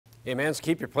Amen. So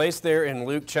keep your place there in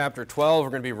Luke chapter 12. We're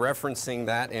going to be referencing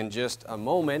that in just a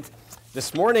moment.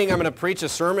 This morning I'm going to preach a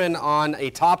sermon on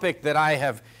a topic that I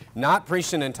have not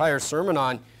preached an entire sermon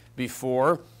on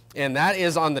before, and that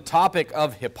is on the topic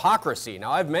of hypocrisy.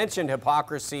 Now, I've mentioned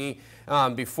hypocrisy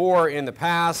before in the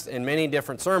past in many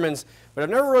different sermons, but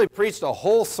I've never really preached a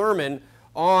whole sermon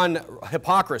on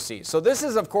hypocrisy. So this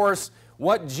is, of course,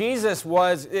 what Jesus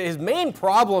was. His main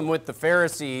problem with the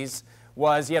Pharisees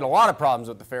was, he had a lot of problems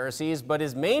with the Pharisees, but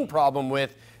his main problem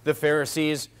with the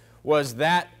Pharisees was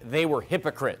that they were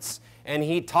hypocrites. And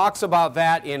he talks about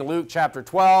that in Luke chapter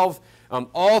 12,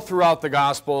 all throughout the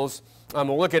Gospels.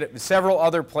 We'll look at several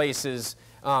other places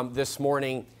this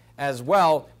morning as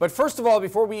well. But first of all,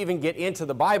 before we even get into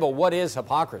the Bible, what is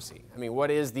hypocrisy? I mean, what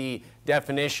is the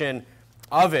definition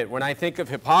of it? When I think of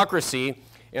hypocrisy,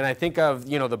 and I think of,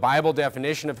 the Bible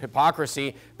definition of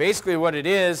hypocrisy, basically what it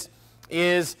is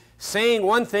saying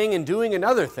one thing and doing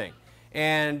another thing.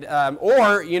 And,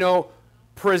 or,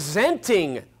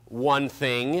 presenting one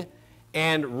thing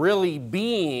and really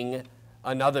being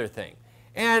another thing.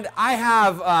 And I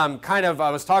have I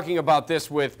was talking about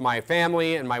this with my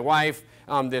family and my wife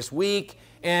this week,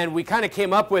 and we kind of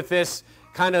came up with this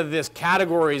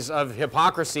categories of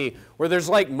hypocrisy, where there's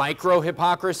like micro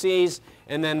hypocrisies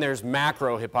and then there's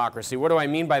macro hypocrisy. What do I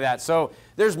mean by that? So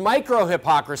there's micro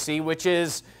hypocrisy, which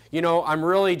is, I'm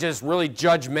really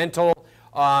judgmental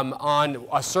on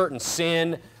a certain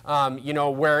sin,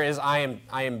 whereas I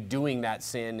am doing that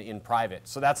sin in private.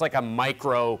 So that's like a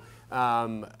micro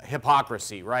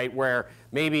hypocrisy, right? Where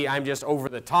maybe I'm just over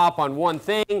the top on one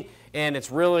thing, and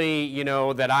it's really,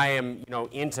 that I am,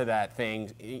 into that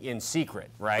thing in secret,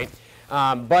 right?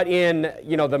 But in,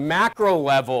 the macro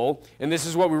level, and this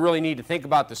is what we really need to think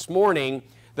about this morning,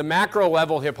 the macro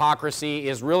level hypocrisy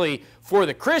is really, for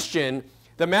the Christian,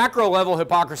 the macro level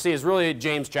hypocrisy is really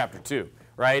James chapter 2,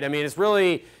 right? I mean, it's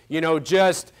really,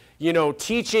 just,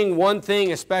 teaching one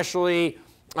thing, especially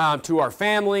to our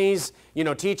families,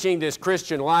 teaching this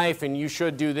Christian life, and you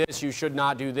should do this, you should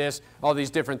not do this, all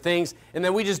these different things, and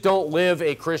then we just don't live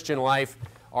a Christian life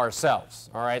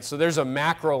ourselves, all right? So there's a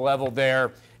macro level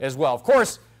there as well. Of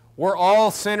course, we're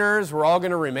all sinners, we're all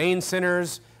going to remain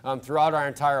sinners throughout our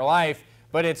entire life,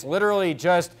 but it's literally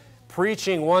just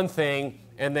preaching one thing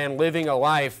and then living a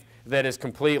life that is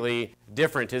completely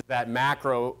different, is that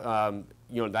macro,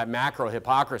 that macro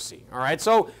hypocrisy, all right?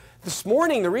 So this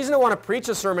morning, the reason I want to preach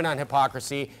a sermon on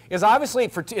hypocrisy is obviously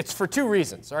it's for two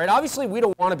reasons, all right? Obviously, we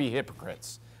don't want to be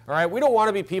hypocrites, all right? We don't want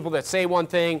to be people that say one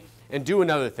thing and do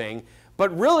another thing.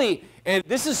 But really, and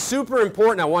this is super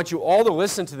important, I want you all to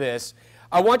listen to this,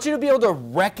 I want you to be able to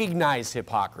recognize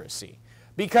hypocrisy.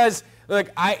 Because,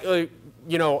 I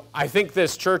think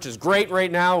this church is great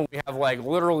right now, and we have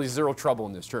literally zero trouble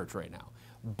in this church right now.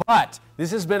 But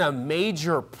this has been a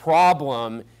major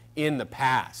problem in the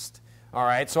past. All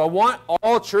right, so I want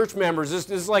all church members, this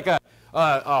is like a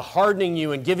hardening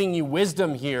you and giving you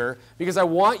wisdom here, because I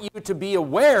want you to be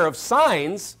aware of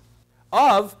signs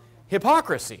of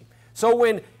hypocrisy. So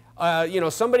when,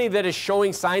 somebody that is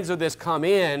showing signs of this come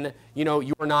in,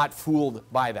 you are not fooled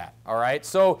by that, all right?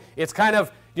 So it's kind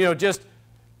of, just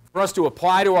for us to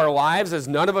apply to our lives, as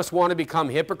none of us want to become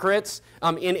hypocrites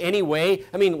in any way.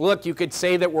 I mean, look, you could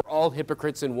say that we're all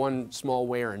hypocrites in one small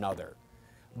way or another.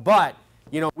 But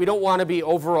we don't want to be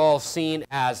overall seen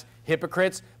as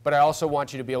hypocrites, but I also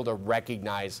want you to be able to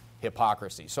recognize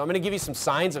hypocrisy. So I'm going to give you some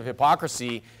signs of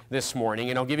hypocrisy this morning,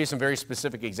 and I'll give you some very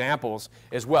specific examples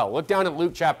as well. Look down at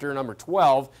Luke chapter number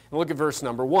 12, and look at verse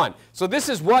number 1. So this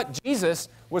is what Jesus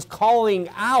was calling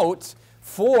out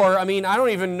for. I mean, I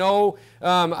don't even know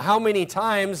how many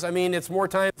times. I mean, it's more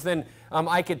times than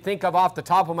I could think of off the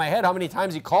top of my head how many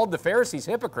times he called the Pharisees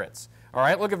hypocrites. All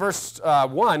right, look at verse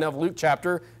 1 of Luke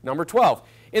chapter number 12.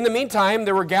 In the meantime,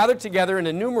 there were gathered together an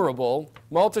innumerable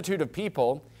multitude of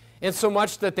people,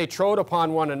 insomuch that they trode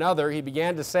upon one another. He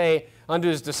began to say unto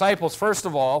his disciples, first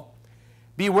of all,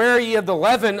 beware ye of the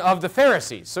leaven of the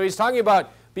Pharisees. So he's talking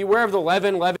about beware of the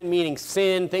leaven meaning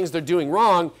sin, things they're doing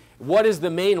wrong. What is the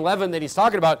main leaven that he's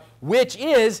talking about? Which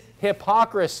is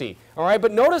hypocrisy. All right,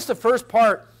 but notice the first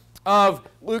part of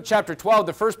Luke chapter 12,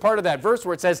 the first part of that verse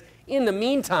where it says, in the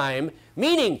meantime,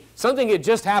 meaning something had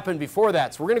just happened before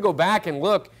that. So we're going to go back and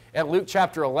look at Luke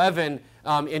chapter 11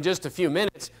 in just a few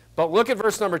minutes. But look at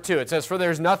verse number 2. It says, for there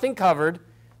is nothing covered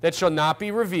that shall not be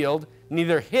revealed,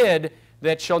 neither hid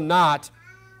that shall not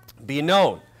be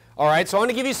known. All right, so I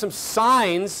want to give you some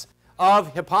signs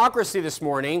of hypocrisy this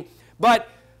morning. But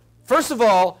first of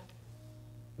all,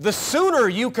 the sooner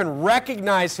you can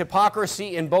recognize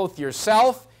hypocrisy in both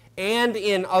yourself and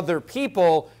in other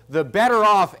people, the better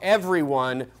off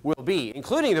everyone will be,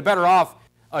 including the better off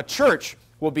a church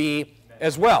will be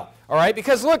as well. All right?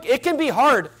 Because look, it can be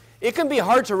hard. It can be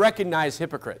hard to recognize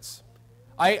hypocrites.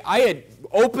 I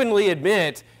openly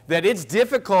admit that it's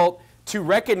difficult to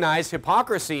recognize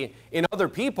hypocrisy in other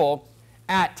people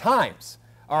at times.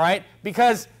 All right?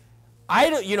 Because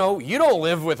you don't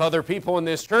live with other people in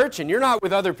this church, and you're not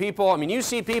with other people. I mean, you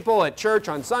see people at church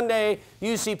on Sunday.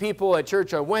 You see people at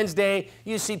church on Wednesday.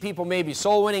 You see people maybe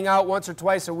soul winning out once or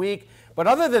twice a week. But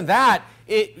other than that,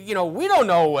 we don't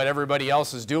know what everybody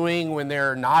else is doing when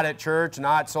they're not at church,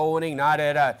 not soul winning, not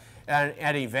at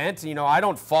an event. I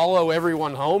don't follow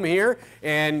everyone home here,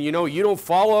 and you don't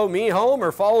follow me home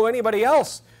or follow anybody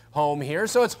else home here.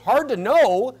 So it's hard to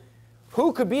know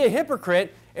who could be a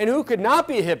hypocrite and who could not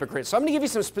be a hypocrite. So I'm going to give you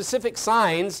some specific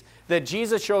signs that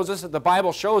Jesus shows us, that the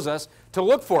Bible shows us to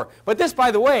look for. But this,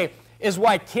 by the way, is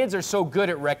why kids are so good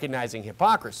at recognizing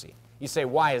hypocrisy. You say,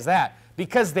 why is that?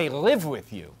 Because they live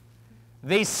with you.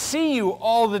 They see you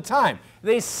all the time.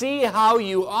 They see how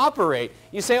you operate.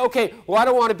 You say, okay, well, I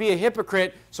don't want to be a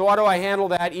hypocrite, so how do I handle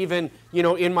that even,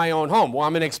 in my own home? Well,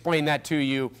 I'm going to explain that to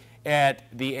you at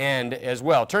the end as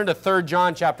well. Turn to 3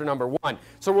 John chapter number 1.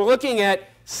 So we're looking at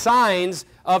signs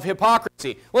of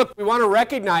hypocrisy. Look, we want to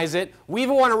recognize it. We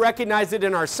even want to recognize it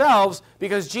in ourselves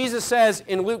because Jesus says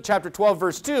in Luke chapter 12,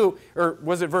 verse 2, or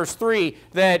was it verse 3,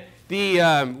 that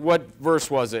what verse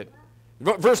was it?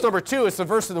 Verse number 2, it's the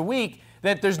verse of the week,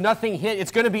 that there's nothing hid.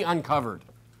 It's going to be uncovered,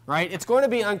 right? It's going to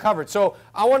be uncovered. So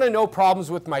I want to know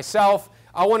problems with myself.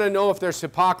 I want to know if there's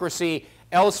hypocrisy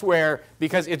elsewhere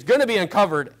because it's going to be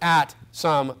uncovered at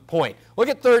some point. Look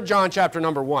at 3 John chapter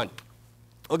number 1.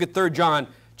 Look at 3 John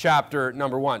chapter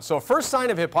number 1. So first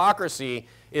sign of hypocrisy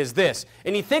is this.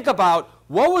 And you think about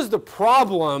what was the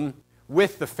problem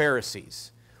with the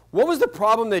Pharisees? What was the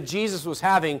problem that Jesus was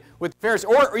having with the Pharisees?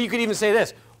 Or you could even say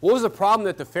this. What was the problem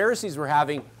that the Pharisees were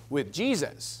having with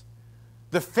Jesus?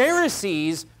 The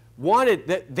Pharisees wanted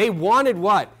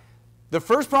what? The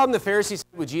first problem the Pharisees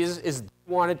had with Jesus is they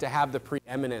wanted to have the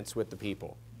preeminence with the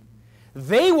people.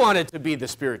 They wanted to be the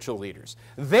spiritual leaders.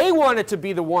 They wanted to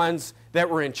be the ones that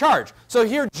were in charge. So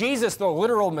here Jesus, the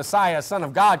literal Messiah, Son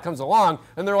of God, comes along,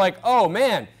 and they're like, oh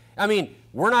man,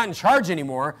 we're not in charge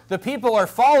anymore. The people are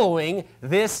following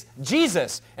this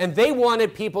Jesus, and they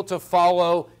wanted people to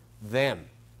follow them.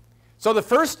 So the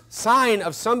first sign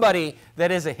of somebody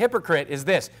that is a hypocrite is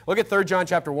this. Look at 3 John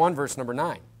chapter 1, verse number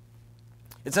 9.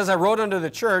 It says, I wrote unto the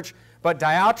church, but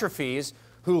Diotrephes,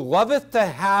 who loveth to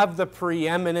have the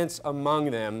preeminence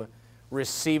among them,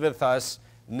 receiveth us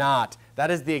not. That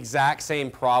is the exact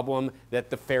same problem that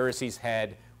the Pharisees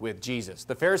had with Jesus.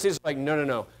 The Pharisees are like,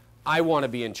 no, I want to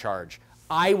be in charge.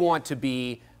 I want to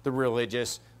be the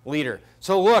religious leader.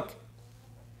 So look,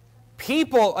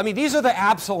 people, these are the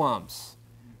Absaloms.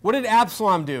 What did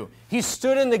Absalom do? He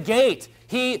stood in the gate.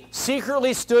 He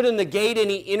secretly stood in the gate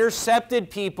and he intercepted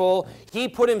people. He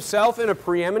put himself in a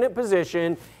preeminent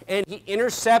position and he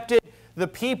intercepted the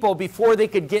people before they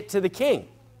could get to the king.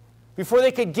 Before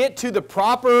they could get to the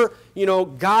proper,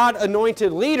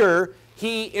 God-anointed leader,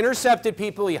 he intercepted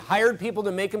people. He hired people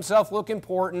to make himself look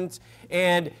important.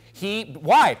 And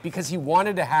why? Because he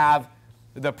wanted to have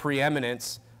the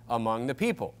preeminence among the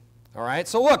people. All right?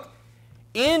 So look.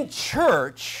 In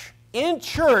church,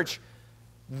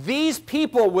 these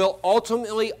people will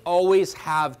ultimately always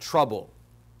have trouble,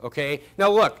 okay?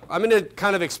 Now look, I'm going to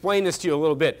kind of explain this to you a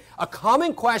little bit. A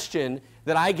common question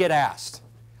that I get asked,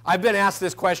 I've been asked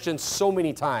this question so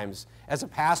many times as a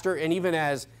pastor and even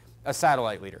as a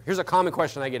satellite leader. Here's a common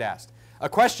question I get asked. A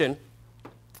question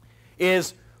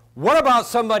is, what about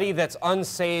somebody that's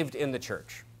unsaved in the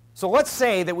church? So let's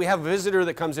say that we have a visitor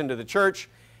that comes into the church,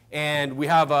 and we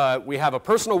have a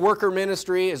personal worker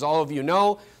ministry, as all of you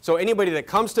know. So anybody that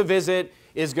comes to visit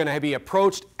is going to be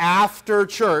approached after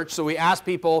church. So we ask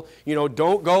people,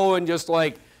 don't go and just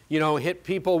hit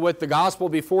people with the gospel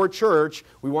before church.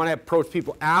 We want to approach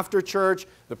people after church.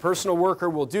 The personal worker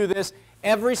will do this.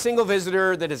 Every single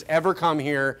visitor that has ever come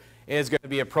here is going to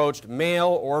be approached, male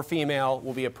or female,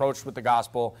 will be approached with the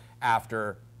gospel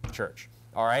after church.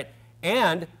 All right?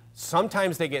 And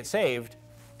sometimes they get saved,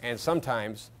 and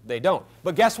sometimes they don't.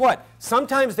 But guess what?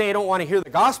 Sometimes they don't want to hear the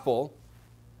gospel,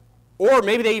 or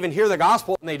maybe they even hear the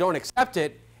gospel and they don't accept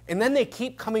it, and then they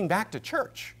keep coming back to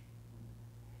church.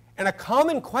 And a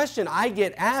common question I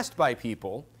get asked by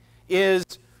people is,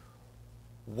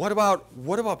 what about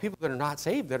people that are not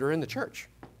saved that are in the church?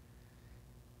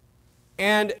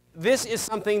 And this is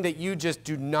something that you just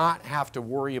do not have to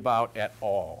worry about at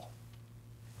all,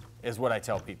 is what I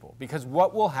tell people. Because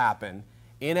what will happen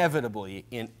inevitably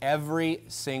in every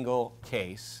single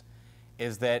case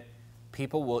is that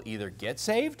people will either get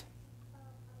saved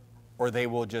or they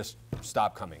will just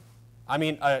stop coming. I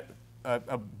mean,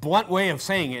 a blunt way of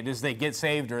saying it is they get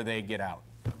saved or they get out.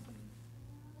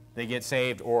 They get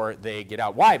saved or they get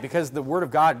out. Why? Because the Word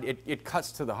of God, it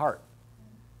cuts to the heart.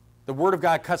 The Word of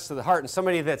God cuts to the heart, and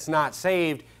somebody that's not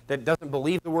saved, that doesn't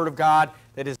believe the Word of God,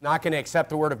 that is not going to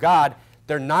accept the Word of God,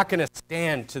 they're not going to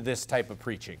stand to this type of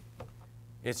preaching.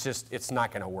 It's not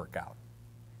going to work out.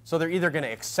 So they're either going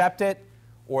to accept it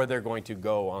or they're going to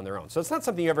go on their own. So it's not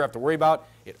something you ever have to worry about.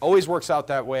 It always works out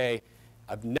that way.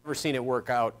 I've never seen it work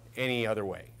out any other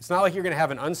way. It's not like you're going to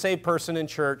have an unsaved person in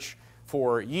church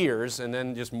for years and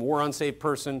then just more unsaved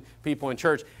people in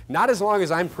church. Not as long as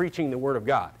I'm preaching the Word of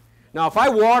God. Now, if I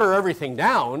water everything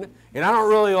down, and I don't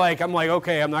really I'm like,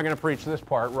 okay, I'm not going to preach this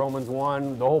part, Romans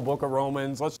 1, the whole book of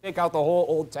Romans, let's take out the whole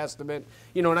Old Testament,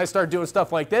 and I start doing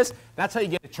stuff like this, that's how you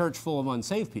get a church full of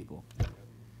unsaved people.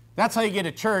 That's how you get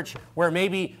a church where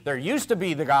maybe there used to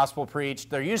be the gospel preached,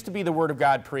 there used to be the Word of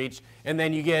God preached, and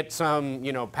then you get some,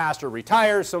 pastor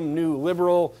retires, some new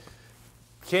liberal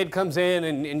kid comes in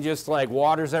and just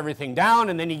waters everything down,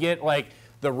 and then you get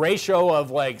the ratio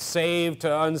of saved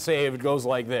to unsaved goes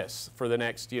like this for the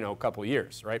next, couple of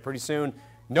years, right? Pretty soon,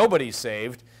 nobody's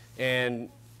saved, and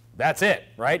that's it,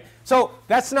 right? So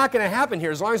that's not going to happen here.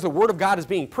 As long as the Word of God is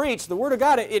being preached, the Word of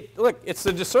God, it's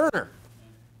the discerner.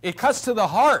 It cuts to the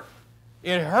heart.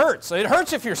 It hurts. It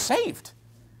hurts if you're saved.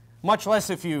 Much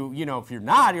less if if you're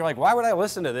not, you're like, why would I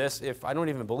listen to this if I don't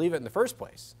even believe it in the first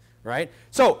place, right?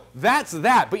 So that's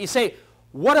that. But you say,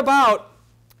 what about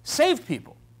saved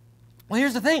people? Well,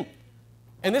 here's the thing,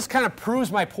 and this kind of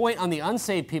proves my point on the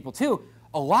unsaved people too.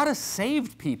 A lot of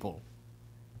saved people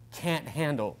can't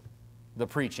handle the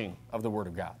preaching of the Word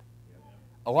of God.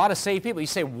 A lot of saved people, you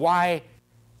say, why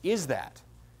is that?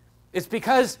 It's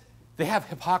because they have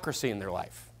hypocrisy in their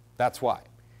life. That's why.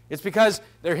 It's because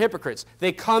they're hypocrites.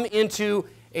 They come into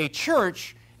a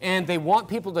church and they want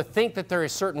people to think that they're a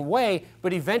certain way,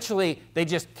 but eventually they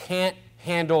just can't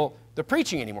handle the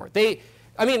preaching anymore.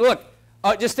 Look,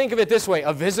 just think of it this way.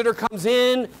 A visitor comes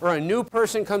in or a new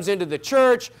person comes into the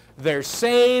church, they're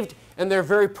saved, and they're a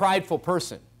very prideful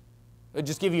person. I'll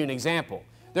just give you an example.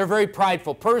 They're a very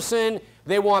prideful person.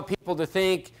 They want people to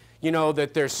think,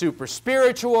 that they're super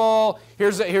spiritual.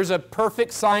 Here's a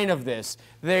perfect sign of this.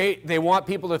 They want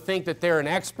people to think that they're an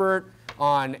expert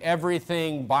on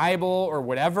everything Bible or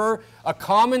whatever. A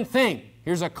common thing.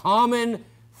 Here's a common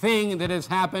thing that has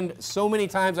happened so many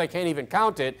times I can't even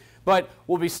count it. But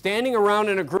we'll be standing around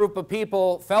in a group of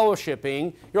people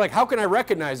fellowshipping. You're like, how can I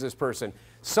recognize this person?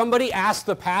 Somebody asks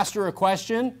the pastor a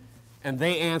question, and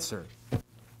they answer.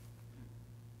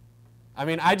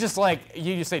 I just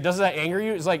you say, does that anger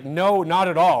you? It's like, no, not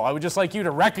at all. I would just like you to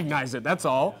recognize it, that's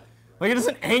all. It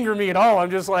doesn't anger me at all.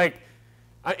 I'm just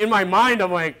in my mind,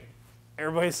 I'm like,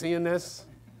 everybody seeing this?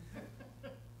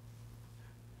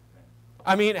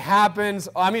 It happens.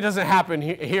 It doesn't happen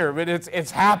here, but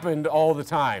it's happened all the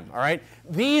time, all right?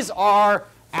 These are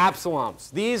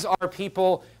Absaloms. These are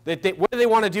people that what do they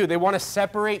want to do? They want to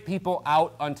separate people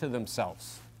out unto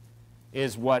themselves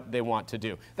is what they want to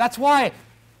do. That's why,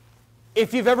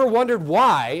 if you've ever wondered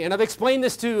why, and I've explained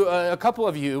this to a couple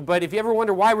of you, but if you ever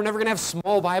wonder why we're never going to have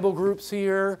small Bible groups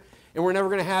here, and we're never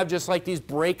going to have just these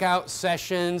breakout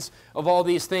sessions of all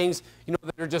these things,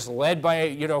 that are just led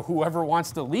by, whoever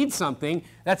wants to lead something.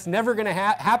 That's never going to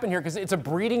happen here because it's a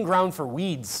breeding ground for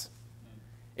weeds.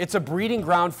 It's a breeding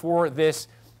ground for this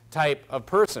type of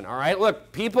person, all right?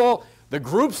 Look, people, the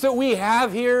groups that we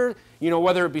have here,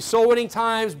 whether it be soul winning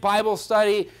times, Bible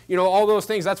study, all those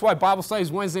things. That's why Bible study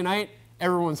is Wednesday night.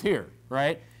 Everyone's here,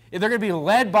 right? They're going to be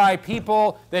led by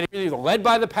people that are either led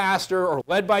by the pastor or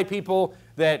led by people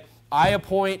that I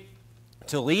appoint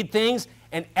to lead things,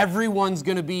 and everyone's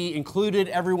going to be included,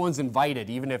 everyone's invited,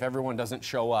 even if everyone doesn't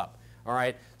show up, all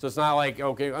right? So it's not like,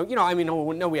 okay,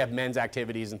 no, we have men's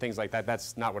activities and things like that.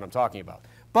 That's not what I'm talking about.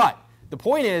 But the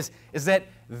point is that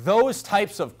those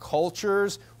types of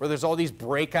cultures where there's all these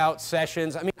breakout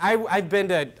sessions, I've been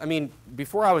to,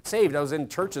 before I was saved, I was in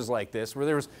churches like this where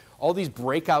there was all these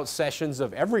breakout sessions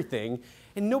of everything,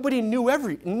 and nobody knew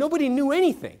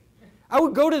anything. I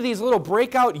would go to these little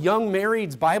breakout young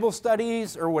marrieds Bible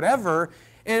studies or whatever,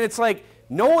 and it's like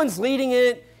no one's leading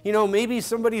it. Maybe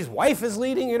somebody's wife is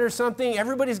leading it or something.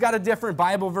 Everybody's got a different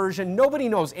Bible version. Nobody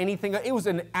knows anything. It was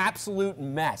an absolute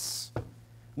mess.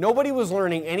 Nobody was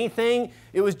learning anything.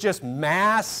 It was just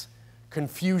mass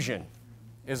confusion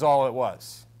is all it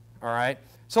was, all right?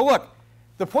 So look,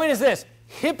 the point is this.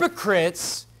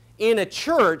 Hypocrites in a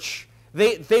church,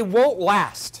 they won't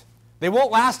last. They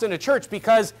won't last in a church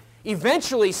because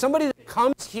eventually somebody that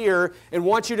comes here and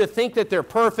wants you to think that they're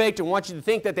perfect and wants you to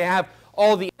think that they have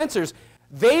all the answers,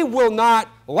 they will not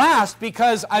last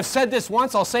because I've said this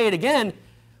once, I'll say it again.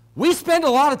 We spend a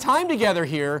lot of time together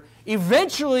here.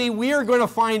 Eventually, we are going to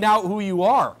find out who you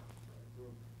are.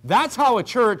 That's how a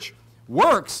church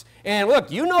works. And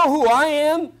look, you know who I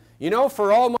am. You know,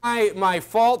 for all my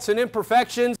faults and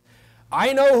imperfections,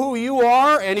 I know who you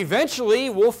are, and eventually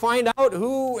we'll find out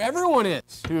who everyone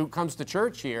is who comes to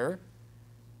church here.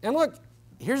 And look,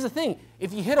 here's the thing.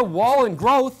 If you hit a wall in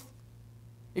growth,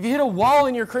 if you hit a wall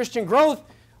in your Christian growth,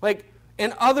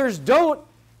 and others don't,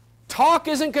 talk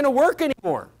isn't going to work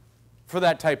anymore for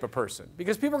that type of person.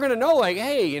 Because people are going to know,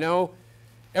 hey, you know,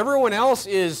 everyone else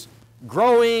is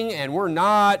growing and we're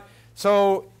not.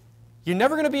 So you're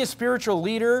never going to be a spiritual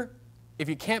leader if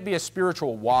you can't be a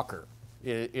spiritual walker,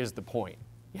 is the point.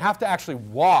 You have to actually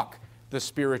walk the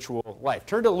spiritual life.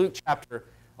 Turn to Luke chapter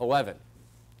 11.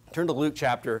 Turn to Luke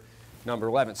chapter number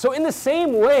 11. So in the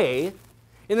same way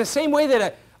that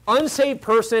an unsaved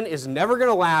person is never going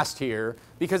to last here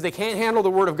because they can't handle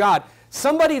the Word of God,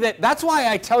 that's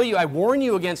why I tell you, I warn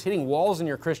you against hitting walls in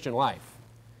your Christian life.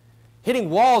 Hitting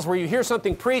walls where you hear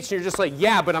something preached and you're just like,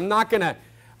 yeah, but I'm not going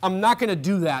to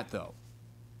do that though.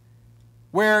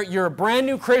 Where you're a brand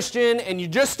new Christian and you're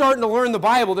just starting to learn the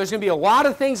Bible, there's going to be a lot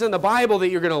of things in the Bible that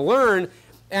you're going to learn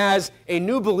as a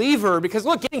new believer, because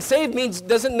look, getting saved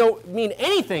doesn't mean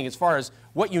anything as far as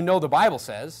what you know the Bible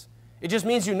says. It just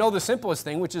means you know the simplest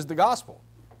thing, which is the gospel.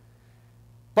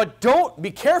 But don't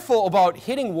be careful about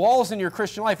hitting walls in your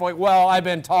Christian life. Like, well, I've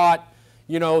been taught,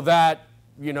 I've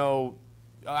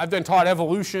been taught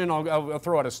evolution. I'll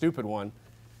throw out a stupid one.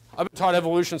 I've been taught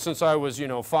evolution since I was,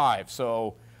 5.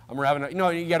 So I'm having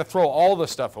you got to throw all the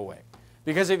stuff away.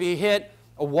 Because if you hit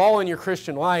a wall in your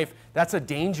Christian life, that's a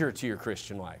danger to your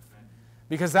Christian life.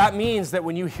 Because that means that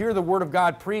when you hear the Word of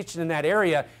God preached in that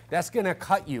area, that's going to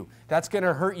cut you. That's going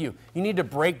to hurt you. You need to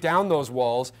break down those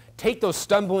walls, take those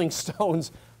stumbling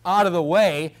stones out of the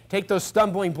way, take those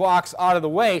stumbling blocks out of the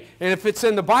way, and if it's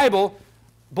in the Bible,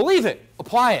 believe it,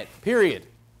 apply it, period.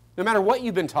 No matter what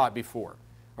you've been taught before,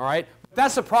 all right? But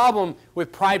that's the problem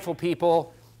with prideful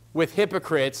people, with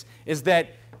hypocrites, is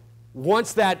that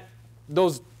once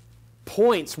those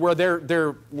points where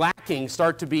they're lacking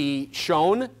start to be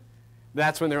shown,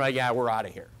 that's when they're like, yeah, we're out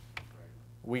of here.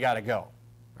 We got to go.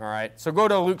 All right? So go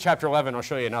to Luke chapter 11. I'll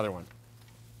show you another one.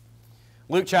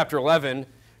 Luke chapter 11,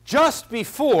 just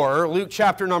before Luke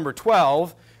chapter number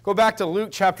 12, go back to Luke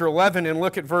chapter 11 and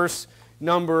look at verse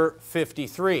number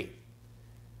 53.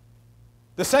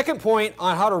 The second point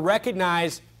on how to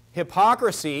recognize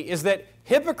hypocrisy is that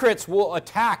hypocrites will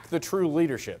attack the true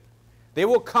leadership. They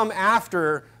will come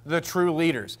after the true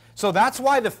leaders. So that's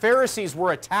why the Pharisees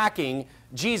were attacking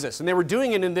Jesus, and they were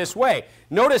doing it in this way.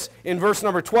 Notice in verse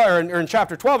number 12, or in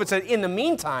chapter 12, it said, in the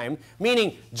meantime,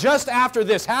 meaning just after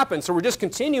this happened. So we're just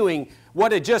continuing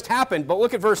what had just happened. But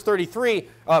look at verse 53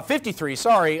 of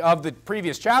the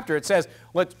previous chapter. It says,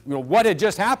 what had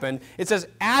just happened. It says,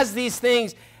 as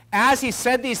he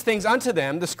said these things unto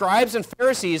them, the scribes and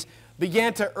Pharisees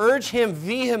began to urge him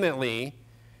vehemently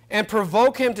and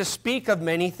provoke him to speak of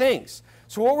many things.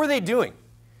 So what were they doing?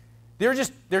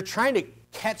 They're trying to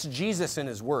catch Jesus in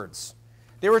his words.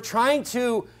 They were trying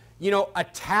to,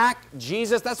 attack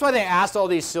Jesus. That's why they asked all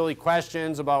these silly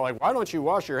questions about, why don't you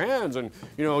wash your hands? And,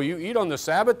 you eat on the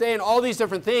Sabbath day, and all these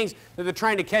different things that they're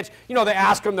trying to catch. They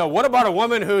ask him, though, what about a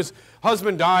woman whose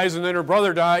husband dies and then her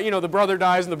brother dies? The brother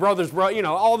dies and the brother's brother,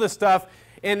 all this stuff.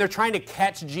 And they're trying to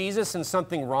catch Jesus in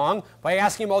something wrong by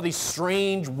asking him all these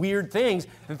strange, weird things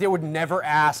that they would never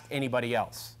ask anybody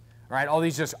else. All right, all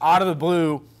these just out of the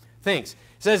blue things. It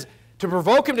says, to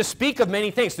provoke him to speak of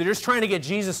many things. They're just trying to get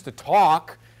Jesus to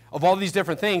talk of all these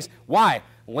different things. Why?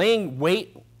 Laying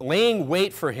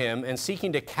wait for him and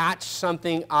seeking to catch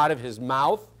something out of his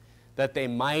mouth that they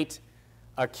might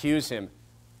accuse him.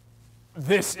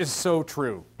 This is so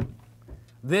true.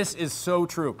 This is so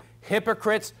true.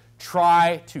 Hypocrites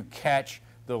try to catch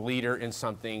the leader in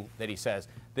something that he says.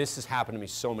 This has happened to me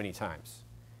so many times.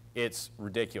 It's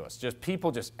ridiculous. Just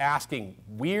people just asking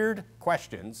weird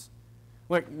questions.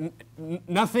 Like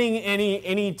nothing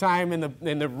any time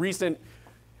in the recent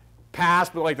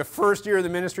past, but like the first year of the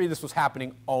ministry, this was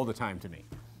happening all the time to me.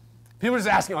 People just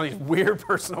asking all these weird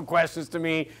personal questions to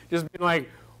me, just being like,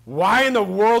 why in the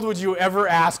world would you ever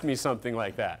ask me something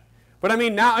like that? But I'll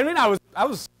be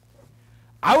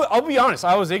honest,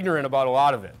 I was ignorant about a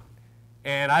lot of it.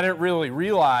 And I didn't really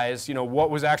realize, what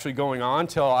was actually going on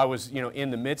till I was, in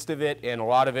the midst of it, and a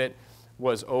lot of it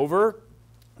was over.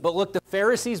 But look, the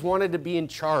Pharisees wanted to be in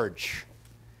charge.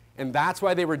 And that's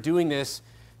why they were doing this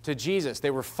to Jesus. They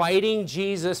were fighting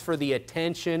Jesus for the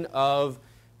attention of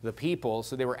the people.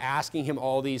 So they were asking him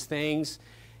all these things.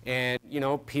 And,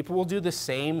 people will do the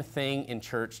same thing in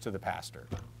church to the pastor.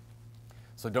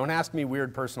 So don't ask me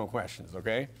weird personal questions,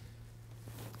 okay?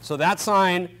 So that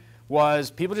sign was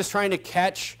people just trying to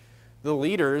catch the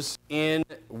leaders in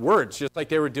words, just like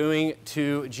they were doing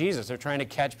to Jesus. They're trying to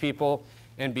catch people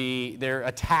and they're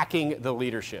attacking the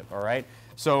leadership, all right?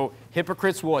 So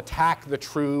hypocrites will attack the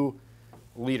true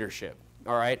leadership,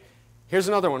 all right? Here's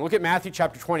another one. Look at Matthew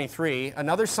chapter 23.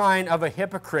 Another sign of a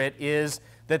hypocrite is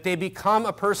that they become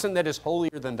a person that is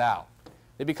holier than thou.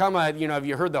 They become have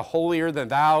you heard the holier than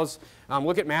thous?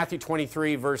 Look at Matthew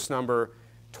 23, verse number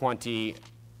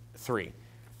 23.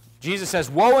 Jesus says,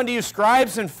 "Woe unto you,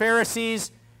 scribes and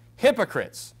Pharisees,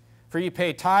 hypocrites! For you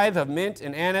pay tithe of mint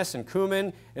and anise and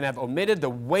cumin, and have omitted the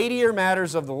weightier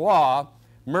matters of the law,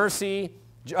 mercy,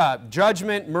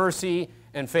 judgment, mercy,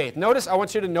 and faith." I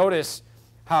want you to notice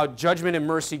how judgment and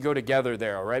mercy go together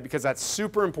there, all right? Because that's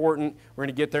super important. We're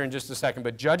going to get there in just a second.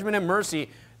 But judgment and mercy,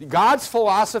 God's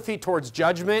philosophy towards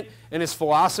judgment and his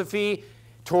philosophy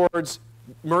towards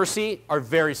mercy are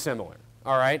very similar,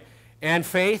 all right? And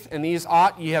faith, and these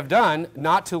ought ye have done,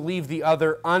 not to leave the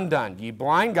other undone. Ye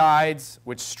blind guides,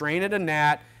 which strain at a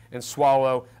gnat and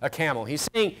swallow a camel. He's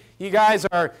saying, you guys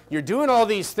you're doing all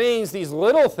these things, these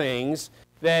little things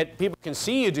that people can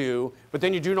see you do, but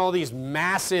then you're doing all these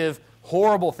massive,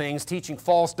 horrible things, teaching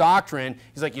false doctrine.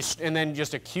 He's like, and then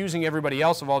just accusing everybody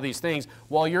else of all these things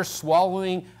while you're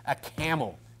swallowing a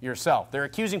camel yourself. They're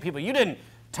accusing people, you didn't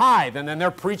tithe, and then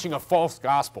they're preaching a false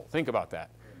gospel. Think about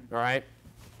that, all right?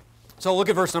 So look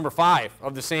at verse number 5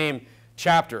 of the same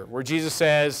chapter where Jesus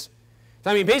says,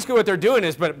 basically what they're doing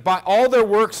is, but by all their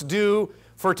works do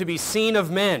for to be seen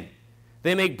of men.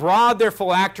 They make broad their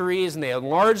phylacteries and they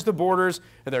enlarge the borders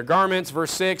of their garments. Verse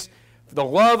 6, they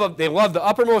love the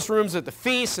uppermost rooms at the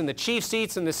feasts and the chief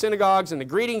seats in the synagogues and the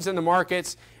greetings in the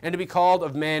markets, and to be called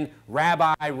of men,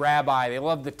 Rabbi, Rabbi. They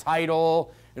love the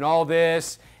title and all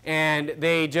this, and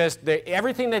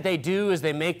everything that they do is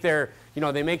they make their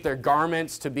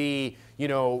garments to be,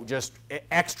 just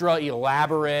extra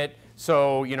elaborate.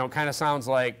 So, kind of sounds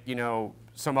like,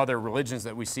 some other religions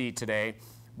that we see today.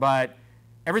 But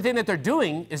everything that they're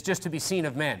doing is just to be seen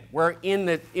of men. Where in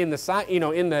the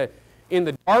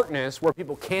darkness where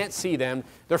people can't see them,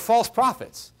 they're false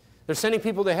prophets. They're sending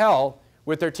people to hell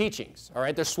with their teachings. All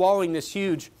right, they're swallowing this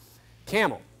huge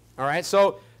camel. All right,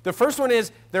 so the first one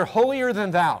is they're holier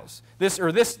than thous.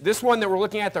 This one that we're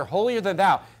looking at, they're holier than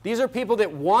thou. These are people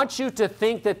that want you to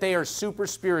think that they are super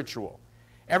spiritual.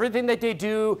 Everything that they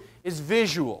do is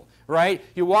visual, right?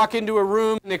 You walk into a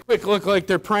room and they quick look like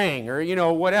they're praying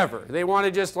or, whatever. They want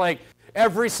to just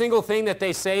every single thing that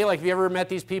they say, have you ever met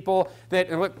these people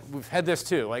and look, we've had this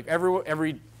too,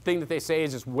 everything that they say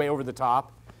is just way over the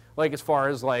top, as far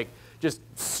as just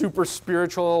super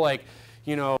spiritual,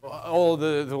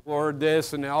 the Lord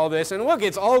this and all this. And look,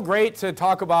 it's all great to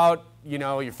talk about,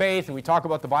 your faith, and we talk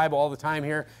about the Bible all the time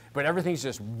here, but everything's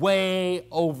just way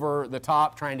over the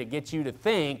top trying to get you to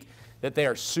think that they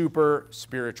are super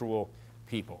spiritual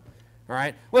people. All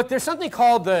right? Look, there's something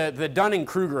called the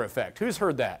Dunning-Kruger effect. Who's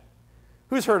heard that?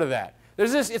 Who's heard of that?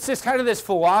 It's this kind of this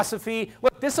philosophy.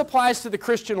 Look, this applies to the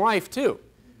Christian life too.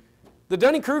 The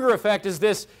Dunning-Kruger effect is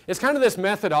kind of this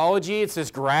methodology. It's this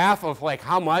graph of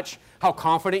how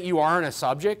confident you are in a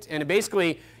subject. And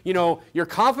basically, your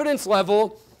confidence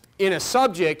level in a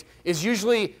subject is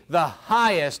usually the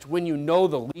highest when you know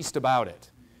the least about it.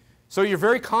 So you're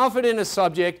very confident in a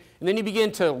subject, and then you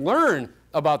begin to learn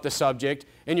about the subject,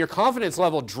 and your confidence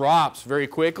level drops very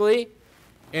quickly.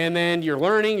 And then you're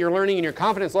learning, and your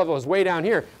confidence level is way down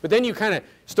here. But then you kind of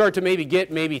start to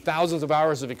get thousands of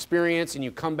hours of experience, and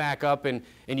you come back up and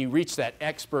you reach that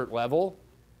expert level.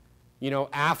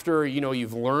 After,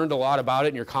 you've learned a lot about it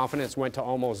and your confidence went to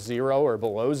almost zero or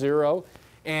below zero.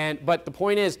 But the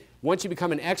point is, once you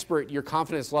become an expert, your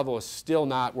confidence level is still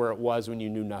not where it was when you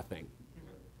knew nothing,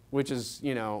 which is,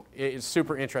 it's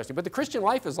super interesting. But the Christian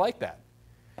life is like that.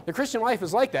 The Christian life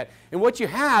is like that. And what you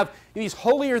have, these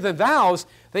holier than thous,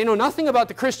 they know nothing about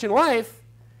the Christian life,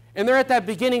 and they're at that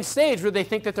beginning stage where they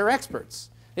think that they're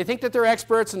experts. They think that they're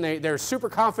experts, and they're super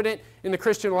confident in the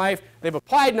Christian life. They've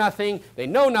applied nothing. They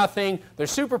know nothing. They're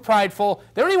super prideful.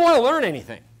 They don't even want to learn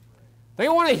anything. They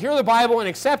don't want to hear the Bible and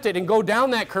accept it and go down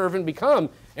that curve and become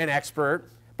an expert.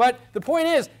 But the point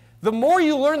is, the more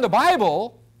you learn the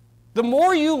Bible, the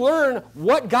more you learn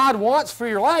what God wants for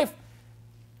your life,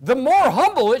 the more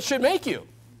humble it should make you.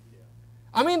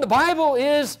 The Bible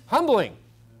is humbling.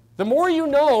 The more you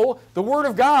know the Word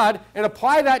of God and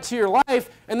apply that to your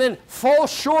life and then fall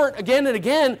short again and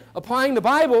again applying the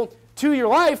Bible to your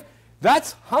life,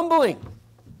 that's humbling.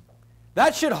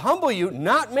 That should humble you,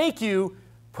 not make you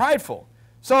prideful.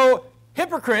 So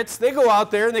Hypocrites, they go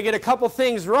out there and they get a couple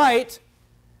things right,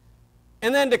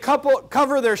 and then to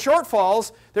cover their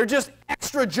shortfalls, they're just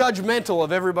extra judgmental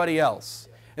of everybody else.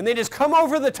 And they just come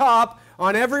over the top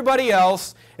on everybody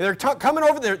else, and they're coming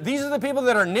over there. These are the people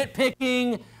that are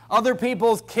nitpicking other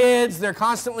people's kids. They're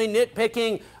constantly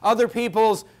nitpicking other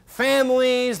people's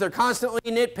families. They're constantly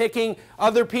nitpicking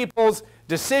other people's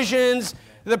decisions.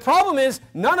 The problem is,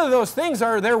 none of those things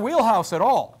are their wheelhouse at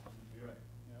all.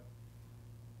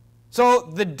 So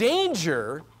the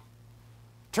danger,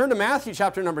 turn to Matthew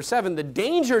chapter number 7, the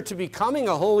danger to becoming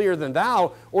a holier than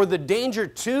thou, or the danger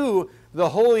to the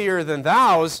holier than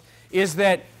thous, is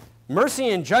that mercy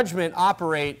and judgment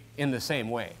operate in the same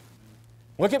way.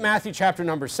 Look at Matthew chapter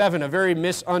number 7, a very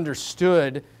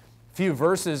misunderstood few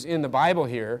verses in the Bible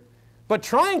here. But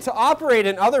trying to operate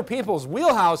in other people's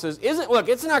wheelhouses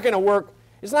it's not going to work.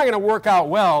 It's not going to work out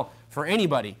well for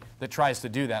anybody that tries to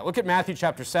do that. Look at Matthew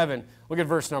chapter 7. Look at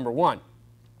verse number 1.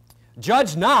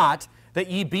 Judge not, that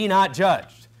ye be not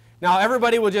judged. Now,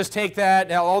 everybody will just take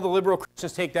that, all the liberal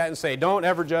Christians take that and say, don't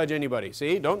ever judge anybody.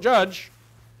 See, don't judge.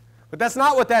 But that's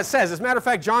not what that says. As a matter of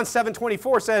fact, John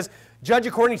 7:24 says, judge not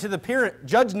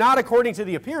according to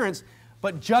the appearance,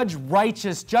 but judge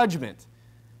righteous judgment.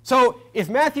 So, if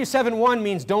Matthew 7:1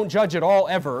 means don't judge at all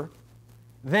ever,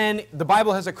 then the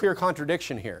Bible has a clear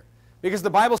contradiction here. Because the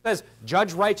Bible says,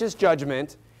 judge righteous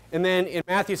judgment, and then in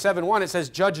Matthew 7:1 it says,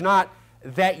 judge not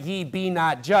that ye be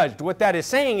not judged. What that is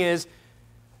saying is,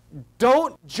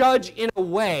 don't judge in a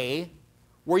way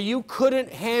where you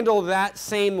couldn't handle that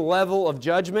same level of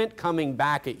judgment coming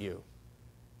back at you.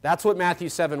 That's what Matthew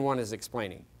 7:1 is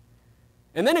explaining.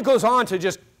 And then it goes on to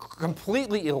just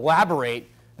completely elaborate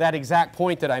that exact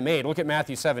point that I made. Look at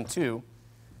Matthew 7:2.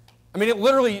 I mean, it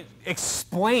literally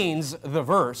explains the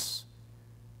verse.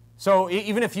 So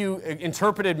even if you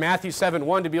interpreted Matthew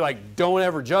 7:1 to be like, don't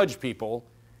ever judge people,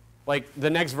 like the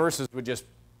next verses would just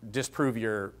disprove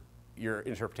your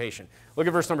interpretation. Look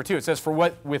at verse number 2. It says, for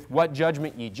with what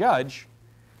judgment ye judge,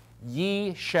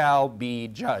 ye shall be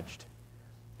judged.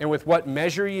 And with what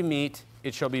measure ye meet,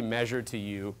 it shall be measured to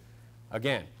you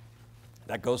again.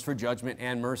 That goes for judgment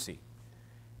and mercy.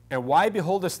 And why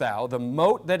beholdest thou the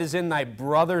mote that is in thy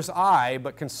brother's eye,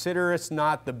 but considerest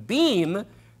not the beam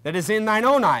that is in thine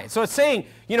own eye? So it's saying,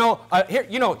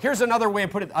 here's another way to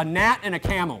put it, a gnat and a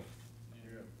camel.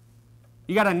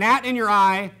 You got a gnat in your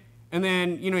eye, and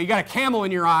then, you got a camel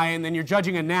in your eye, and then you're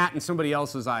judging a gnat in somebody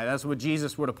else's eye. That's what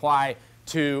Jesus would apply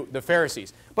to the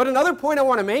Pharisees. But another point I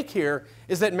want to make here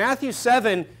is that Matthew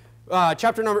chapter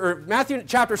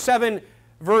 7,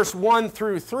 verse 1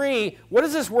 through 3, what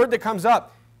is this word that comes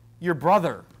up? Your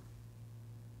brother.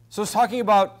 So it's talking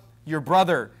about your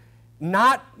brother.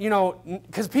 Not,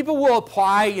 because people will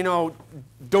apply,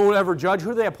 don't ever judge. Who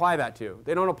do they apply that to?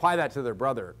 They don't apply that to their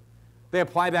brother. They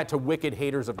apply that to wicked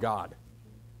haters of God.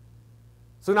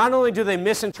 So not only do they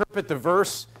misinterpret the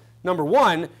verse, number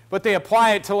 1, but they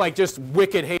apply it to just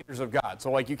wicked haters of God.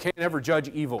 So you can't ever judge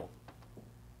evil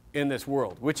in this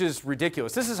world, which is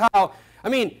ridiculous. This is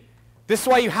this is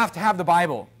why you have to have the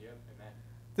Bible.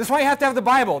 This is why you have to have the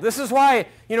Bible. This is why,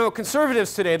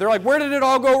 conservatives today, they're like, where did it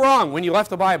all go wrong? When you left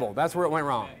the Bible. That's where it went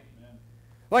wrong.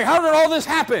 Like, how did all this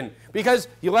happen? Because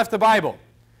you left the Bible.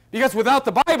 Because without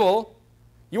the Bible,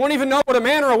 you won't even know what a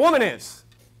man or a woman is.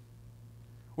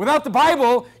 Without the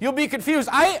Bible, you'll be confused.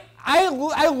 I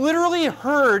literally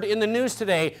heard in the news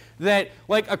today that,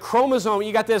 a chromosome,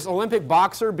 you got this Olympic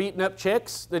boxer beating up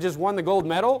chicks that just won the gold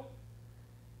medal.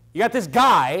 You got this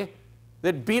guy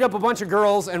that beat up a bunch of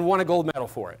girls and won a gold medal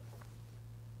for it.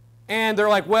 And they're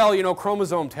like, well,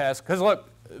 chromosome test, because look,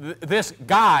 this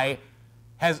guy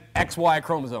has XY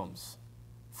chromosomes.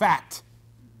 Fact.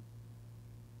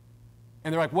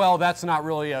 And they're like, well, that's not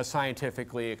really a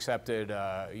scientifically accepted,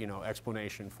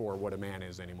 explanation for what a man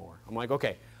is anymore. I'm like,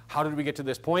 okay, how did we get to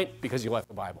this point? Because you left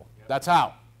the Bible. That's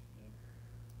how.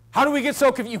 How do we get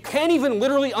so confused? You can't even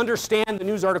literally understand the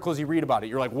news articles you read about it.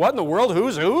 You're like, what in the world?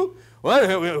 Who's who? What?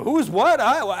 Who's what?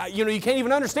 You can't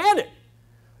even understand it.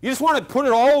 You just want to put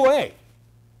it all away.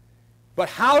 But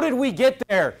how did we get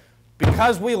there?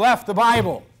 Because we left the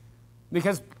Bible.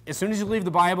 Because as soon as you leave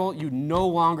the Bible, you no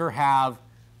longer have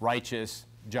righteous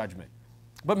judgment.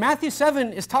 But Matthew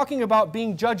 7 is talking about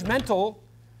being judgmental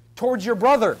towards your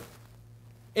brother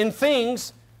in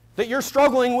things that you're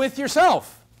struggling with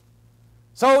yourself.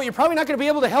 So you're probably not going to be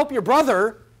able to help your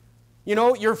brother,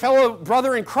 your fellow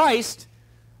brother in Christ,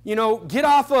 get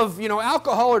off of,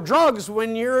 alcohol or drugs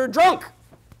when you're drunk.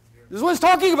 This is what it's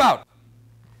talking about.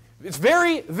 It's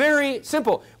very, very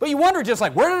simple. But you wonder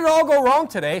where did it all go wrong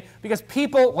today? Because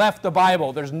people left the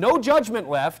Bible. There's no judgment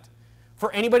left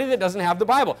for anybody that doesn't have the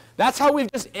Bible. That's how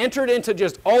we've just entered into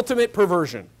just ultimate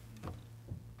perversion.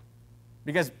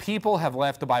 Because people have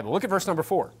left the Bible. Look at verse number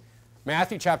 4.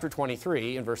 Matthew chapter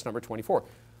 23 and verse number 24.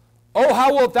 Oh,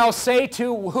 how wilt thou say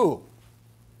to who?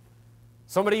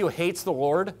 Somebody who hates the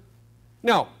Lord?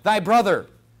 No, thy brother.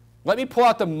 Let me pull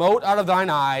out the mote out of thine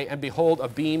eye, and behold, a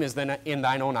beam is in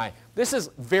thine own eye. This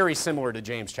is very similar to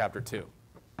James chapter 2.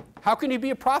 How can you be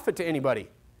a prophet to anybody?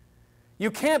 You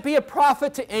can't be a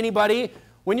prophet to anybody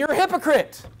when you're a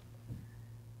hypocrite.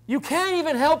 You can't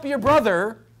even help your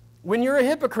brother when you're a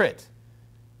hypocrite.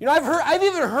 You know, I've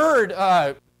even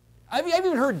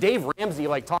heard Dave Ramsey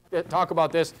talk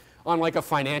about this on like a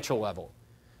financial level.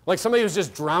 Like somebody who's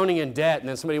just drowning in debt, and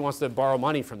then somebody wants to borrow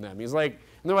money from them. He's like,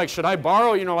 and they're like, should I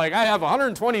borrow? You know, like I have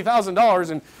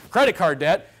 $120,000 in credit card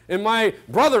debt, and my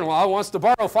brother-in-law wants to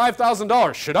borrow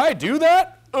 $5,000. Should I do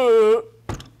that?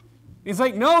 He's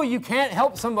like, no, you can't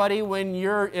help somebody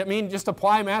when just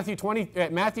apply Matthew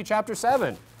chapter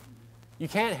 7. You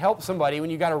can't help somebody when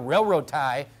you got a railroad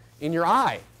tie in your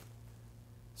eye.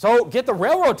 So get the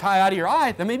railroad tie out of your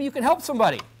eye, then maybe you can help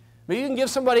somebody. Maybe you can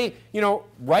give somebody,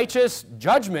 righteous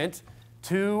judgment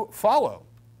to follow.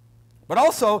 But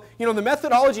also, the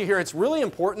methodology here, it's really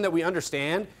important that we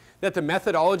understand that the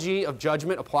methodology of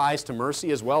judgment applies to mercy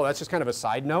as well. That's just kind of a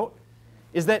side note.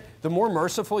 Is that the more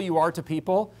merciful you are to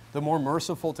people, the more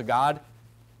merciful to God,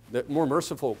 the more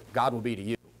merciful God will be to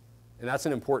you. And that's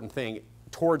an important thing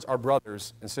towards our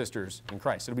brothers and sisters in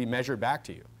Christ. It'll be measured back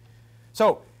to you.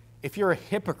 So, if you're a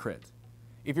hypocrite,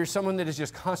 if you're someone that is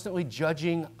just constantly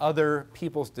judging other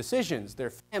people's decisions, their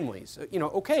families,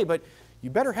 okay, but you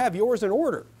better have yours in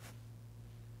order.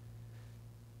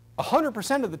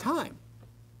 100% of the time.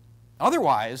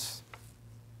 Otherwise,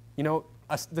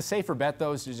 the safer bet,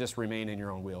 though, is to just remain in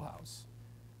your own wheelhouse.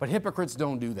 But hypocrites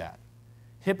don't do that.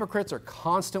 Hypocrites are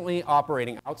constantly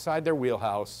operating outside their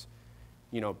wheelhouse,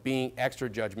 being extra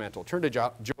judgmental. Turn to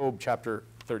Job chapter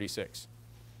 36.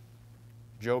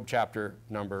 Job chapter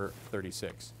number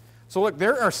 36. So look,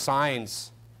 there are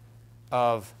signs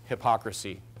of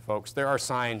hypocrisy, folks. There are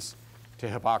signs to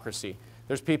hypocrisy.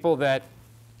 There's people that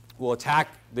will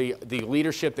attack the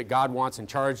leadership that God wants in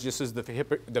charge, just as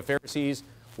the Pharisees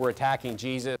were attacking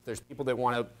Jesus. There's people that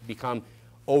want to become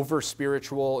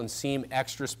over-spiritual and seem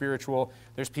extra-spiritual.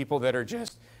 There's people that are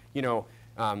just,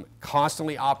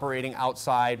 constantly operating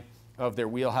outside of their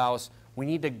wheelhouse. We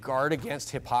need to guard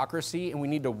against hypocrisy, and we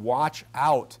need to watch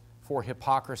out for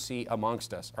hypocrisy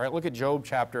amongst us. All right, look at Job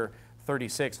chapter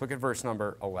 36. Look at verse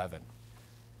number 11.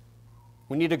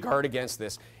 We need to guard against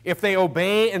this. If they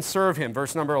obey and serve him,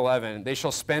 verse number 11, they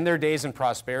shall spend their days in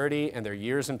prosperity and their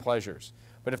years in pleasures.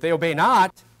 But if they obey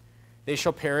not, they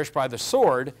shall perish by the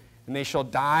sword, and they shall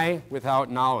die without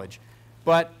knowledge.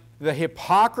 But the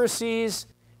hypocrites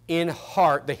in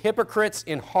heart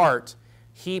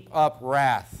heap up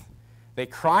wrath. They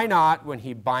cry not when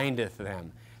he bindeth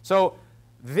them. So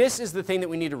this is the thing that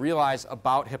we need to realize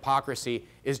about hypocrisy,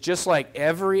 is just like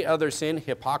every other sin,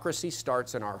 hypocrisy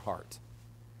starts in our heart.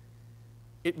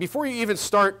 Before you even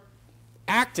start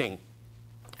acting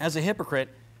as a hypocrite,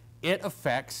 it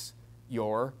affects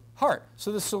your heart.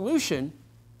 So the solution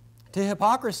to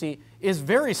hypocrisy is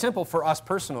very simple for us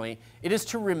personally. It is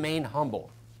to remain humble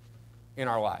in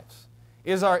our lives.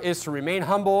 Is to remain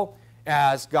humble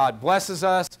as God blesses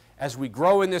us, as we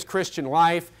grow in this Christian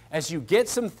life. As you get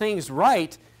some things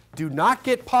right, do not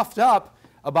get puffed up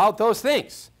about those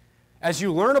things. As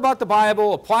you learn about the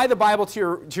Bible, apply the Bible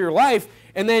to your life,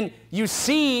 and then you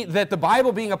see that the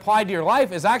Bible being applied to your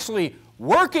life is actually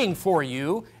working for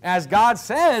you, as God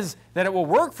says that it will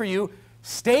work for you,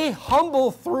 stay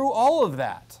humble through all of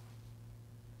that.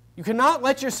 You cannot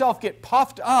let yourself get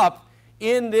puffed up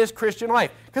in this Christian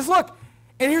life. Because look,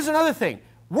 and here's another thing.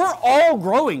 We're all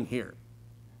growing here.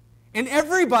 And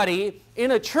everybody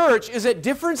in a church is at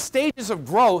different stages of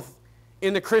growth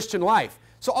in the Christian life.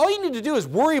 So all you need to do is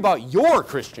worry about your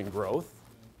Christian growth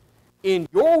in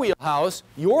your wheelhouse,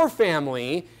 your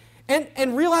family,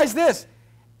 and realize this.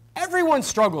 Everyone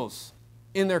struggles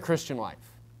in their Christian life.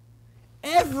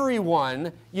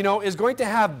 Everyone, is going to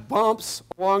have bumps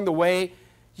along the way.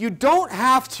 You don't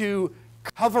have to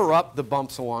cover up the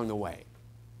bumps along the way.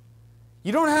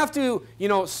 You don't have to,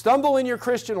 stumble in your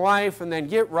Christian life and then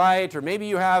get right, or maybe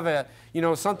you have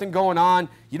something going on.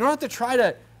 You don't have to try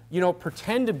to,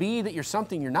 pretend to be that you're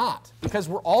something you're not, because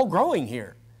we're all growing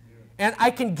here. And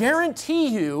I can guarantee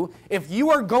you, if you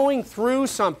are going through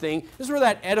something, this is where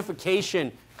that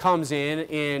edification comes in,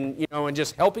 and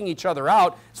just helping each other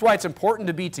out. That's why it's important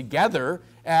to be together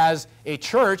as a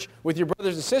church with your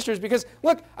brothers and sisters, because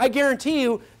look, I guarantee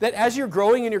you that as you're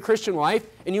growing in your Christian life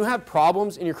and you have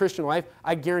problems in your Christian life,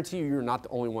 I guarantee you you're not the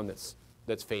only one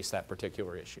that's faced that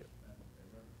particular issue.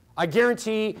 I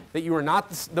guarantee that you are not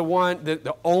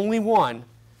the only one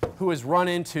who has run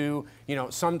into,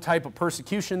 some type of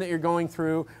persecution that you're going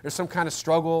through, or some kind of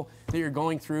struggle that you're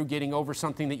going through, getting over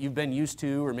something that you've been used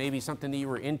to, or maybe something that you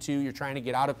were into, you're trying to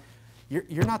get out of.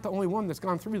 You're not the only one that's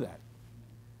gone through that.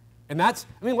 And that's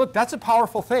a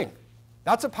powerful thing.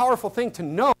 That's a powerful thing to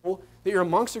know that you're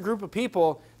amongst a group of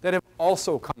people that have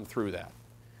also come through that.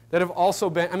 That have also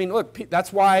been,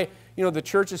 that's why, the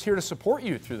church is here to support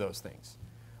you through those things.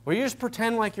 Well, you just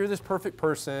pretend like you're this perfect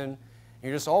person,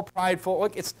 you're just all prideful.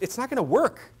 Look, it's not going to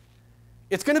work.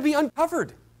 It's going to be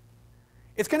uncovered.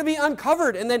 It's going to be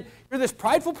uncovered, and then you're this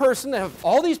prideful person that have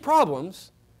all these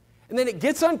problems, and then it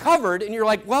gets uncovered, and you're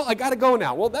like, well, I got to go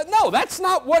now. Well, that's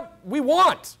not what we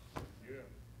want. Yeah.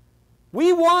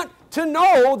 We want to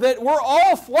know that we're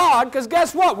all flawed, because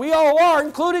guess what? We all are,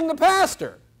 including the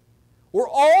pastor. We're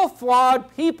all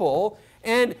flawed people,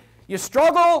 and you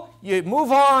struggle, you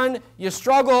move on, you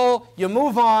struggle, you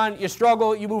move on, you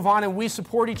struggle, you move on, and we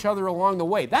support each other along the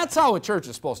way. That's how a church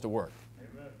is supposed to work.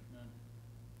 Amen.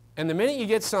 And the minute you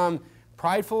get some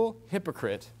prideful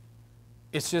hypocrite,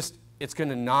 it's going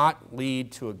to not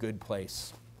lead to a good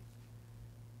place.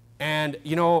 And,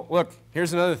 look,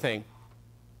 here's another thing.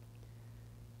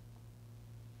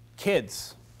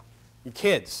 Kids.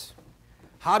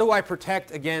 How do I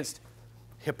protect against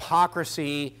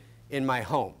hypocrisy in my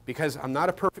home? Because I'm not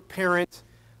a perfect parent.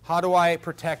 How do I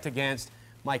protect against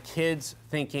my kids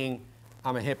thinking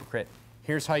I'm a hypocrite?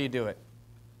 Here's how you do it.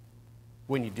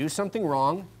 When you do something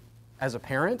wrong as a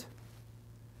parent,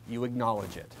 you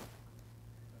acknowledge it.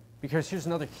 Because here's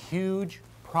another huge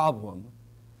problem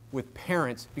with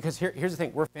parents. Because here's the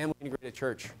thing. We're a family integrated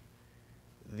church.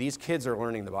 These kids are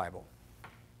learning the Bible.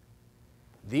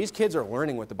 These kids are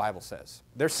learning what the Bible says.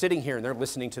 They're sitting here and they're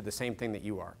listening to the same thing that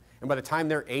you are. And by the time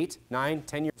they're 8, 9,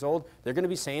 10 years old, they're going to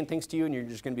be saying things to you and you're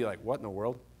just going to be like, what in the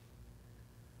world?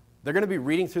 They're going to be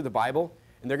reading through the Bible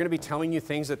and they're going to be telling you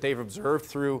things that they've observed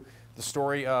through the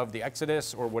story of the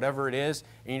Exodus or whatever it is,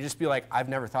 and you just be like, I've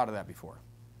never thought of that before.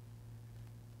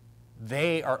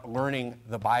 They are learning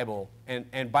the Bible.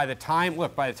 And by the time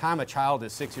a child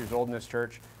is 6 years old in this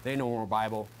church, they know more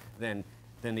Bible than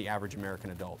the average American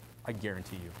adult. I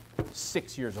guarantee you.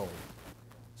 6 years old.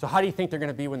 So how do you think they're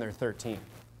going to be when they're 13?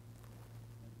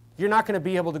 You're not going to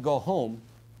be able to go home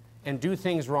and do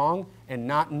things wrong and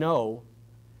not know,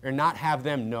 or not have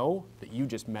them know that you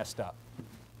just messed up.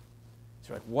 So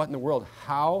you're like, what in the world?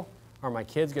 How are my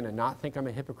kids going to not think I'm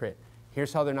a hypocrite?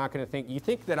 Here's how they're not going to think. You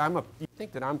think that I'm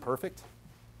perfect?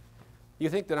 You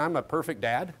think that I'm a perfect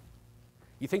dad?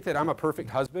 You think that I'm a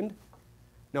perfect husband?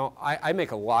 No, I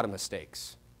make a lot of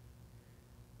mistakes.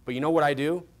 But you know what I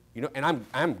do? And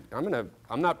I'm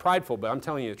not prideful, but I'm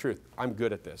telling you the truth. I'm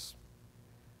good at this.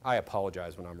 I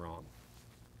apologize when I'm wrong.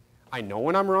 I know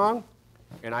when I'm wrong,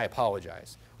 and I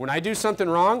apologize. When I do something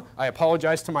wrong, I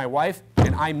apologize to my wife,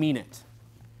 and I mean it.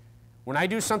 When I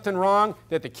do something wrong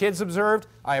that the kids observed,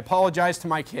 I apologize to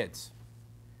my kids.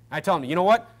 I tell them, you know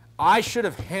what? I should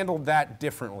have handled that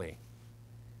differently.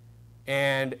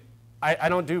 And I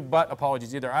don't do but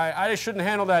apologies either. I shouldn't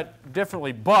handle that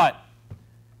differently, but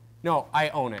no, I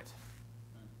own it.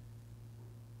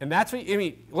 And that's what,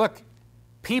 look,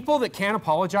 people that can't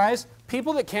apologize,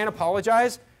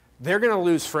 they're going to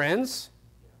lose friends.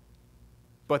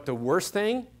 But the worst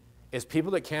thing is people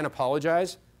that can't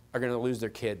apologize are going to lose their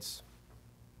kids.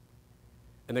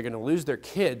 And they're going to lose their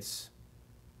kids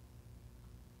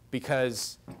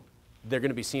because they're going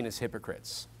to be seen as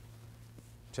hypocrites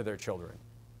to their children.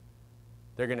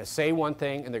 They're going to say one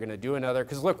thing and they're going to do another.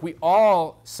 Because look, we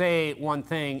all say one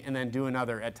thing and then do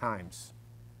another at times.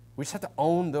 We just have to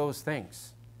own those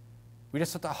things. We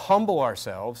just have to humble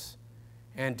ourselves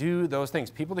and do those things.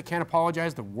 People that can't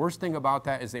apologize, the worst thing about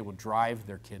that is they will drive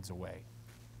their kids away.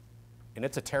 And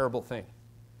it's a terrible thing.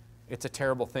 It's a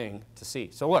terrible thing to see.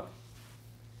 So look,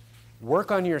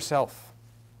 work on yourself.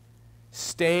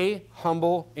 Stay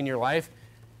humble in your life.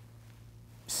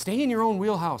 Stay in your own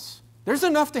wheelhouse. There's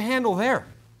enough to handle there.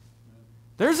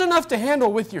 There's enough to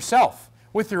handle with yourself,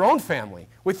 with your own family,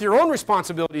 with your own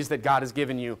responsibilities that God has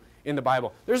given you in the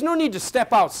Bible. There's no need to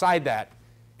step outside that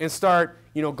and start,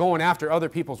 going after other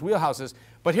people's wheelhouses.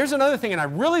 But here's another thing, and I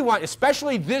really want,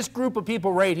 especially this group of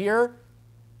people right here,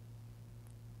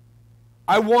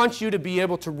 I want you to be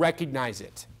able to recognize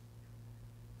it.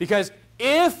 Because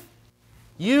if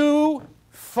you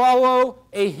follow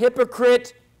a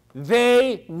hypocrite,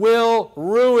 they will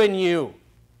ruin you.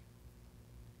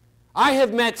 I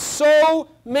have met so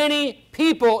many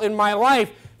people in my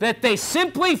life that they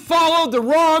simply followed the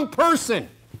wrong person.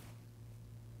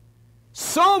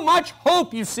 So much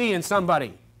hope you see in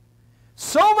somebody.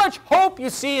 So much hope you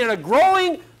see in a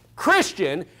growing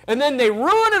Christian, and then they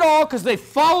ruin it all because they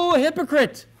follow a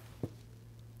hypocrite.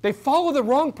 They follow the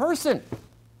wrong person.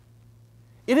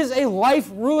 It is a life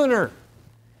ruiner.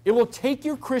 It will take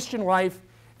your Christian life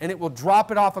and it will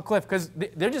drop it off a cliff because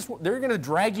they're going to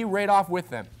drag you right off with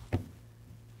them.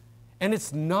 And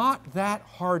it's not that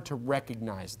hard to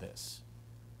recognize this.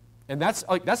 And that's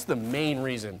the main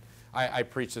reason I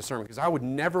preach this sermon, because I would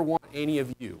never want any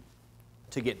of you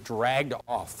to get dragged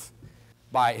off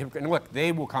by hypocrites. And look,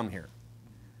 they will come here.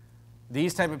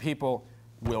 These type of people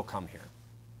will come here.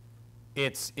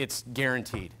 It's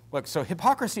guaranteed. Look, so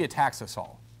hypocrisy attacks us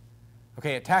all.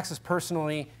 Okay, it attacks us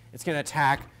personally. It's going to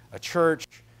attack a church,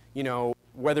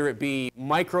 whether it be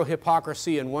micro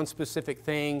hypocrisy in one specific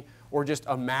thing or just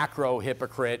a macro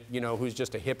hypocrite, who's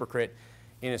just a hypocrite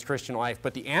in his Christian life.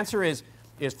 But the answer is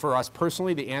for us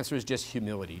personally, the answer is just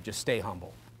humility. Just stay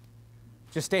humble.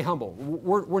 Just stay humble.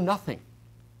 We're nothing.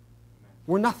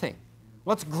 We're nothing.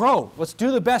 Let's grow. Let's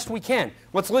do the best we can.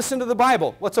 Let's listen to the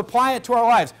Bible. Let's apply it to our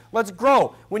lives. Let's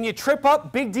grow. When you trip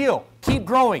up, big deal. Keep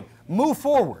growing. Move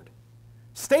forward.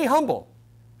 Stay humble.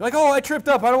 You're like, oh, I tripped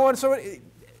up. I don't want somebody.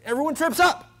 Everyone trips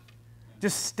up.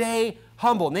 Just stay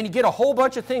humble. And then you get a whole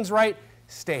bunch of things right.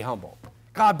 Stay humble.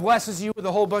 God blesses you with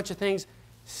a whole bunch of things.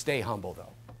 Stay humble,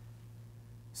 though.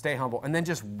 Stay humble. And then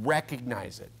just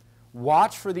recognize it.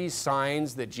 Watch for these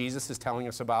signs that Jesus is telling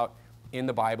us about in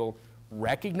the Bible.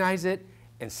 Recognize it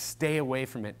and stay away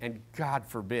from it. And God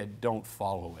forbid, don't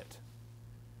follow it.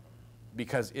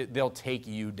 Because they'll take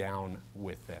you down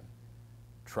with them.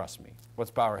 Trust me.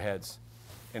 Let's bow our heads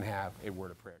and have a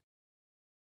word of prayer.